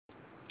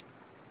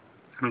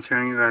I'm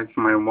showing you guys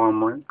my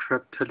Walmart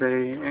trip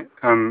today.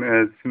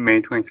 It's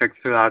May 26,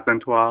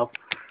 2012.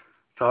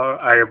 So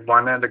I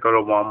wanted to go to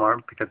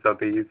Walmart because of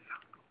these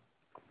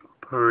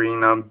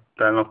Purina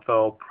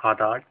Benefil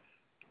products.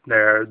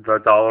 They're the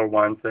dollar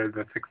ones. They're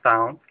the 6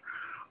 ounce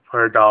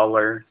for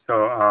 $1.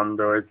 So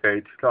there was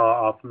a $2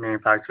 off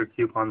manufacturer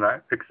coupon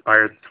that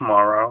expires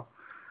tomorrow.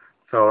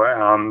 So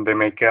they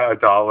make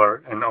it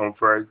 $1 in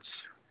overage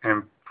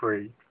and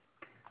free.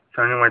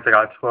 So anyways, I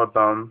got 2 of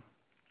them,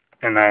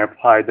 and I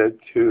applied it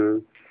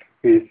to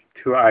these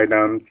 2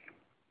 items.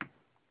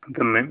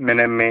 The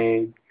Minute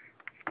Maid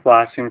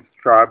Splashing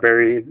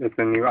Strawberry is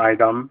a new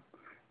item.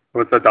 It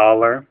was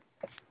 $1.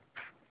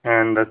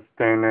 And the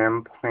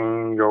Stannin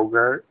Plain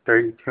Yogurt,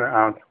 32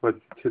 ounce, was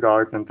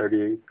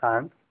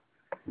 $2.38.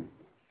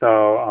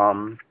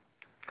 So,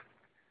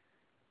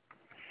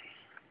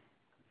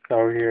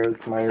 so here's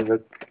my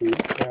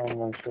receipt. I'm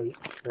going to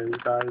show you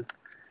guys.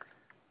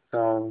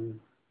 So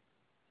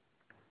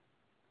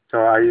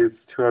I used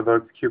 2 of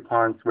those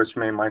coupons, which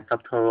made my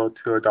subtotal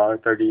to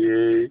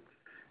 $1.38,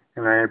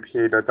 and I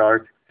paid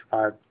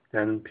 $1.65.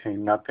 Didn't pay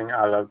nothing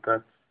out of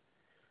this.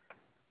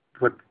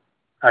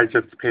 I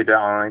just paid it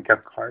on a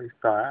gift card,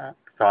 so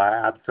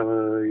I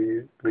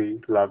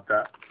absolutely loved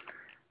that.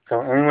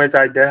 So anyways,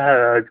 I did have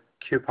a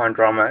coupon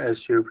drama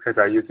issue because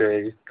I used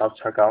a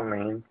self-checkout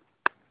lane,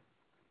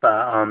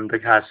 but the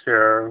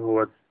cashier who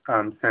was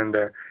sitting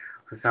there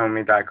was telling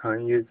me that I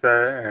couldn't use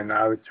it, and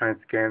I was trying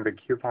to scan the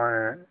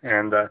coupon,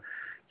 and the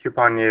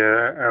coupon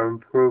needed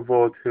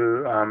approval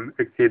to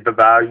exceed the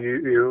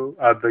value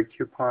of the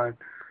coupon,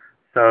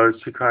 so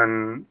she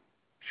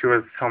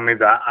was telling me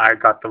that I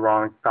got the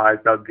wrong size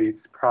of these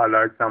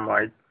products. I'm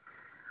like,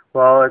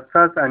 well, it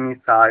says any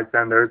size,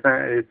 and there isn't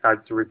a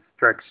size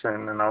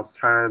restriction, and I was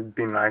trying to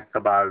be nice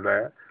about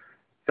it.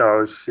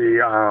 So she,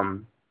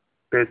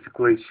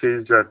 basically,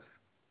 she just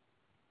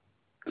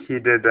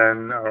keyed it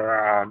in,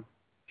 or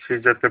she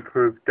just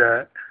approved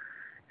it,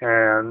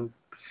 and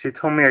she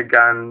told me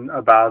again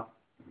about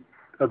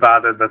it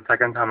the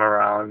second time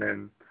around,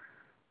 and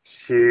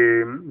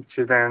she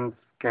then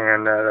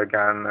scanned it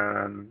again,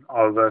 and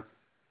all this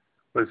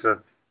was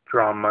just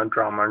drama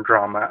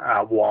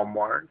at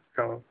Walmart.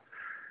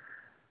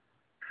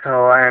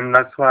 And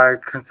that's why I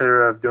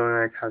consider of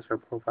doing a cashier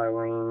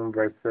profiling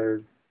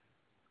versus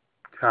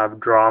to have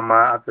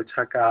drama at the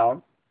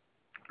checkout,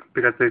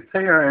 because they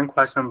say you're in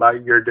question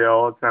about your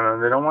deals,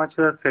 and they don't want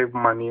you to save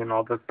money and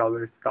all this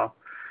other stuff.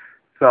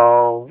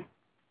 So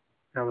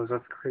it was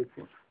just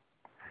crazy.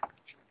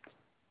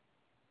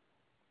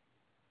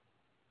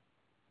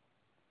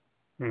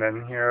 And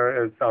then here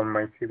is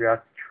my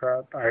CVS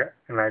trip. I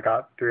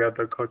got 3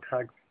 other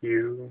Kotex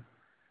U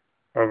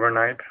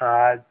overnight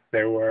pads.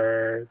 They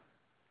were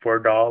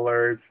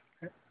 $4.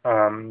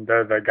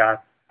 They're the gas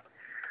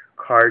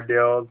card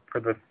deals for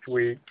this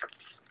week.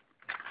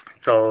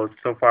 So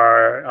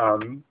far,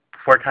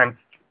 4 times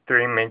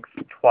 3 makes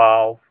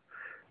 12.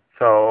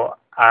 So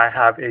I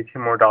have $18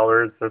 more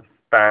to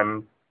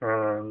spend.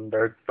 And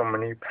there's so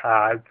many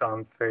pads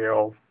on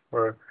sale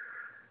for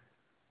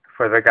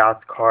the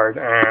gas card.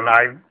 And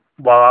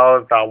while I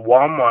was at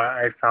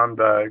Walmart, I found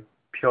the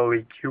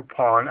Peely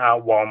coupon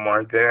at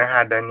Walmart. They didn't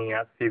have any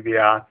at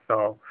CVS,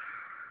 so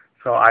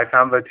I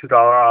found the $2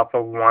 off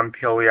of 1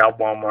 Peely at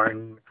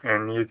Walmart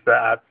and used it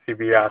at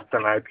CVS,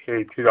 and I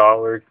paid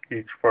 $2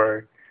 each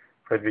for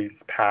these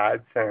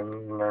pads,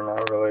 and they're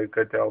not really a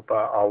good deal,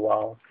 but oh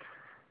well.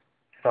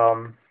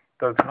 So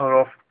the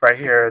total right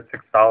here is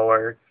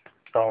 $6.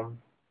 So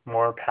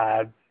more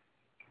pads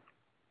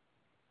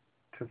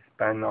to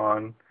spend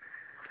on.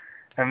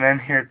 And then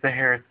here's the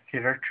Harris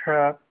Teeter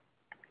trip.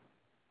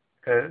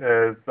 It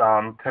is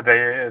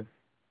today is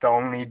the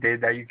only day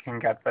that you can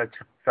get the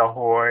Chips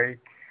Ahoy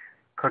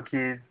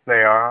cookies.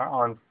 They are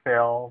on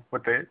sale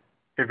with it.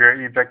 If you're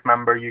an eBic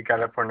member, you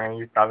get it for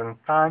 97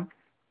 cents.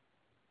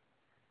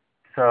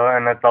 So,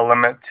 and it's a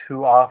limit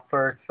 2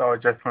 offer. So I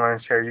just want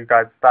to share you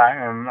guys that.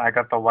 And I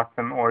got the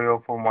Weston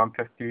oil for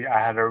 $1.50. I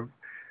had a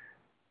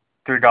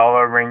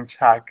 $3 rain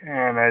check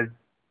and a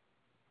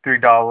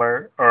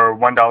 $3 or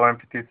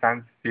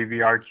 $1.50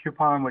 CVR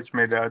coupon, which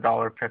made it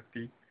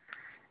 $1.50.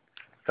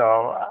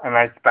 So, and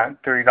I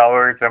spent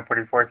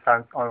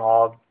 $3.44 on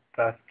all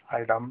this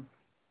item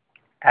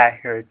at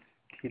Harris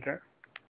Teeter.